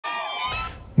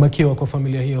Makiwa kwa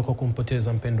familia hiyo kwa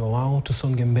kumpoteza mpendwa wao.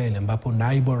 Tusonge mbele ambapo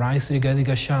naibu rais Rigathi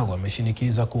Gachagua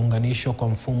ameshinikiza kuunganishwa kwa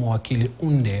mfumo wa akili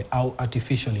unde au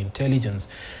artificial intelligence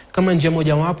kama njia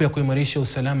mojawapo ya kuimarisha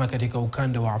usalama katika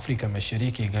ukanda wa Afrika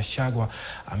Mashariki. Gachagua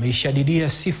ameishadidia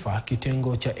sifa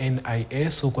kitengo cha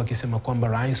NIS huku akisema kwamba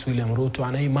Rais William Ruto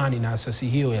ana imani na asasi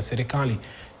hiyo ya serikali.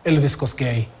 Elvis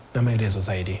Kosgei na maelezo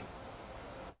zaidi.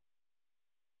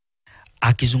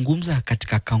 Akizungumza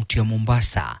katika kaunti ya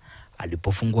Mombasa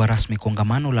alipofungua rasmi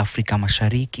kongamano la Afrika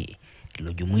Mashariki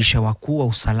lililojumuisha wakuu wa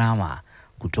usalama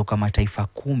kutoka mataifa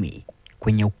 10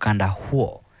 kwenye ukanda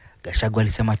huo, Gachagua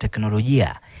alisema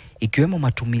teknolojia ikiwemo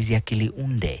matumizi ya akili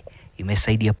unde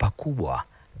imesaidia pakubwa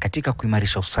katika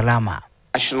kuimarisha usalama.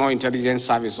 National Intelligence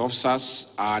Service officers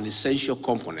are an essential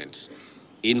component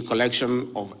in collection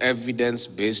of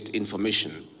evidence-based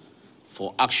information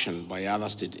for action by other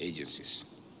state agencies.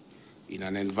 In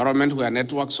an environment where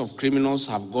networks of criminals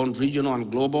have gone regional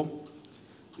and global,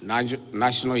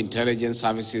 national intelligence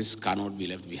services cannot be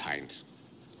left behind.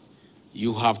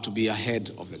 You have to be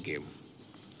ahead of the game.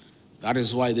 That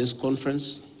is why this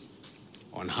conference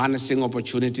on harnessing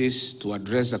opportunities to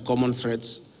address the common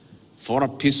threats for a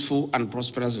peaceful and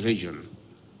prosperous region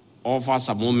offers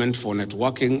a moment for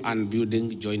networking and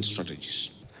building joint strategies.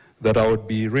 That I would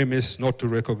be remiss not to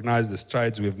recognize the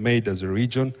strides we have made as a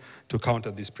region to counter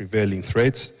these prevailing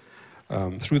threats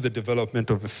through the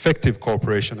development of effective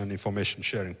cooperation and information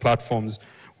sharing platforms.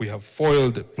 We have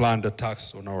foiled planned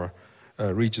attacks on our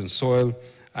region's soil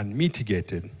and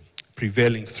mitigated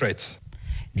prevailing threats.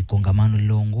 Ni kongamano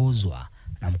lililoongozwa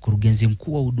na mkurugenzi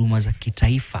mkuu wa huduma za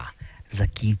kitaifa za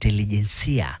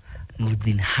kiintelijensia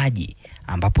Nurdin Haji,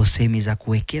 ambapo sehemu za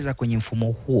kuwekeza kwenye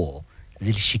mfumo huo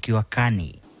zilishikiwa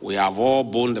kani. We have all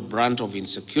borne the brunt of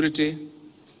insecurity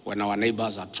when our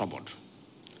neighbors are troubled.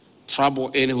 Trouble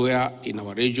anywhere in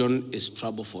our region is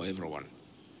trouble for everyone.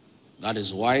 That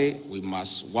is why we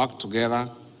must work together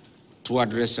to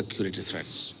address security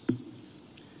threats.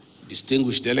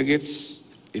 Distinguished delegates,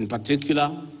 in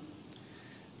particular,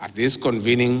 at this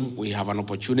convening, we have an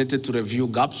opportunity to review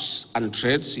gaps and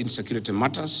threats in security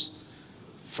matters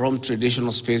from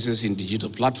traditional spaces in digital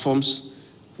platforms,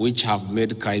 which have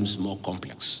made crimes more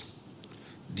complex.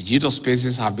 Digital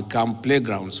spaces have become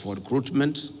playgrounds for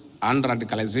recruitment and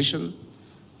radicalization,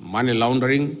 money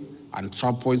laundering, and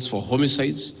trap points for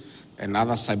homicides and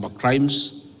other cyber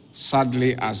crimes,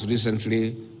 sadly as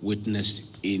recently witnessed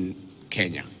in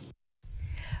Kenya.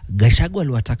 Gachagua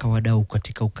aliwataka wadau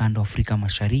katika ukanda wa Afrika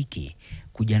Mashariki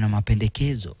kuja na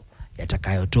mapendekezo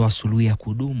yatakayotoa suluhu ya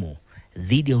kudumu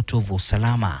dhidi ya utovu wa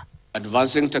usalama.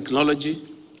 Advancing technology,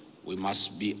 we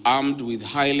must be armed with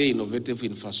highly innovative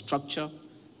infrastructure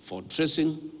for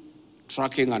tracing,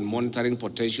 tracking, and monitoring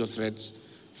potential threats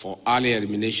for early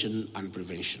elimination and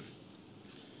prevention.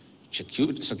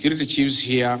 Security chiefs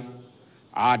here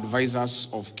are advisors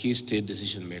of key state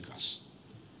decision makers.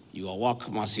 Your work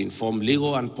must inform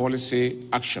legal and policy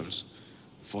actions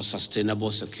for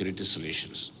sustainable security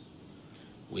solutions.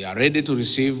 We are ready to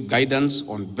receive guidance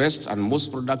on best and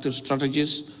most productive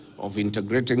strategies of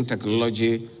integrating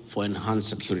technology for enhanced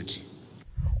security.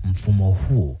 Mfumo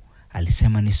huu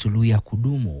alisema ni suluhu ya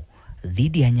kudumu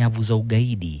dhidi ya nyavu za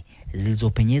ugaidi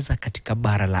zilizopenyeza katika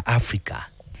bara la Afrika.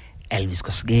 Elvis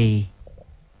Kosgei,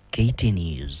 KTN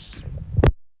News.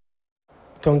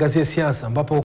 Tuangazie siasa ambapo